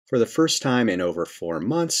For the first time in over 4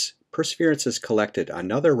 months, Perseverance has collected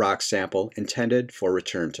another rock sample intended for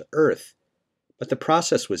return to Earth. But the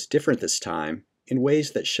process was different this time in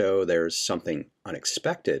ways that show there's something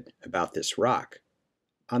unexpected about this rock.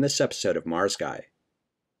 On this episode of Mars Guy,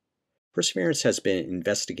 Perseverance has been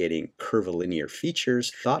investigating curvilinear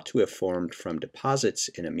features thought to have formed from deposits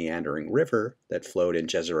in a meandering river that flowed in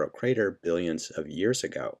Jezero Crater billions of years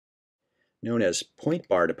ago. Known as point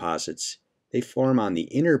bar deposits, they form on the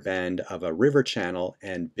inner bend of a river channel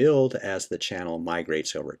and build as the channel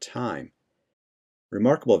migrates over time.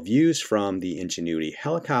 Remarkable views from the Ingenuity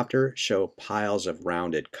helicopter show piles of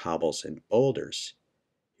rounded cobbles and boulders.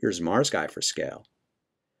 Here's Mars Guy for scale.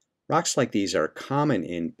 Rocks like these are common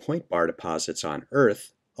in point bar deposits on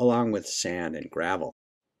Earth, along with sand and gravel.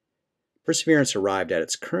 Perseverance arrived at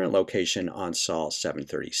its current location on Sol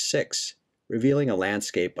 736, revealing a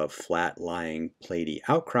landscape of flat-lying, platy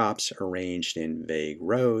outcrops arranged in vague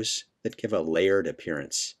rows that give a layered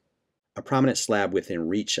appearance. A prominent slab within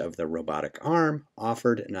reach of the robotic arm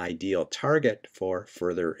offered an ideal target for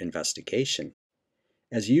further investigation.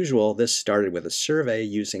 As usual, this started with a survey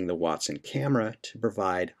using the Watson camera to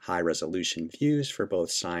provide high-resolution views for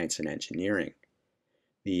both science and engineering.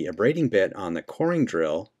 The abrading bit on the coring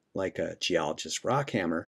drill, like a geologist's rock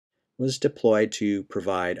hammer, was deployed to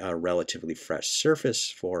provide a relatively fresh surface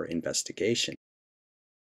for investigation.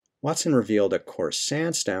 Watson revealed a coarse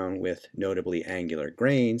sandstone with notably angular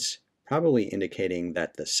grains, probably indicating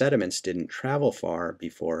that the sediments didn't travel far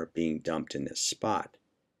before being dumped in this spot.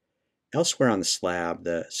 Elsewhere on the slab,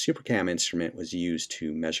 the SuperCam instrument was used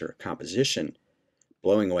to measure composition,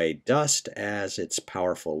 blowing away dust as its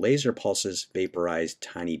powerful laser pulses vaporized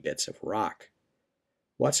tiny bits of rock.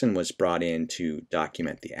 Watson was brought in to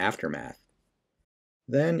document the aftermath.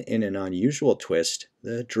 Then, in an unusual twist,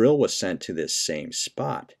 the drill was sent to this same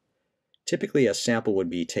spot. Typically, a sample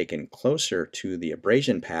would be taken closer to the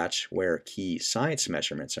abrasion patch where key science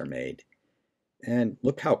measurements are made. And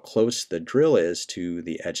look how close the drill is to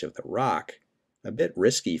the edge of the rock, a bit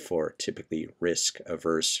risky for typically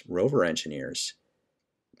risk-averse rover engineers.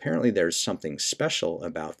 Apparently there's something special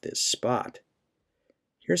about this spot.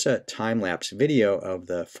 Here's a time-lapse video of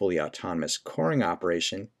the fully autonomous coring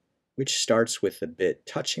operation, which starts with the bit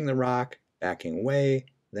touching the rock, backing away,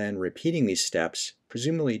 then repeating these steps,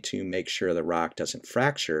 presumably to make sure the rock doesn't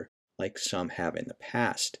fracture like some have in the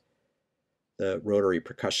past. The rotary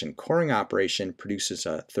percussion coring operation produces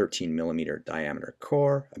a 13 mm diameter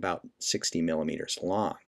core, about 60 mm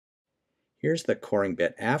long. Here's the coring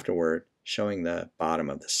bit afterward, showing the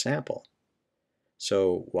bottom of the sample.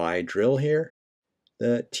 So why drill here?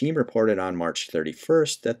 The team reported on March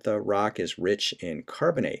 31st that the rock is rich in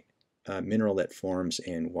carbonate, a mineral that forms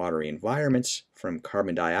in watery environments from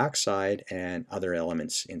carbon dioxide and other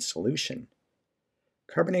elements in solution.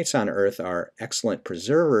 Carbonates on Earth are excellent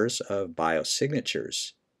preservers of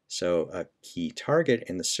biosignatures, so a key target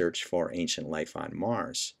in the search for ancient life on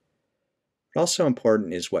Mars. But also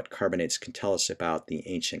important is what carbonates can tell us about the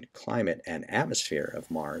ancient climate and atmosphere of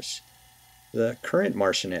Mars. The current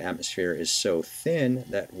Martian atmosphere is so thin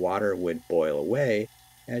that water would boil away,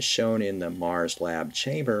 as shown in the Mars Lab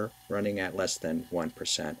chamber running at less than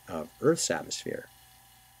 1% of Earth's atmosphere.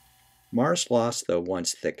 Mars lost the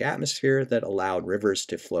once thick atmosphere that allowed rivers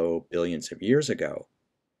to flow billions of years ago.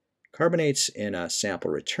 Carbonates in a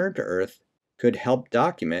sample returned to Earth could help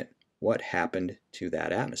document what happened to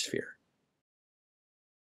that atmosphere.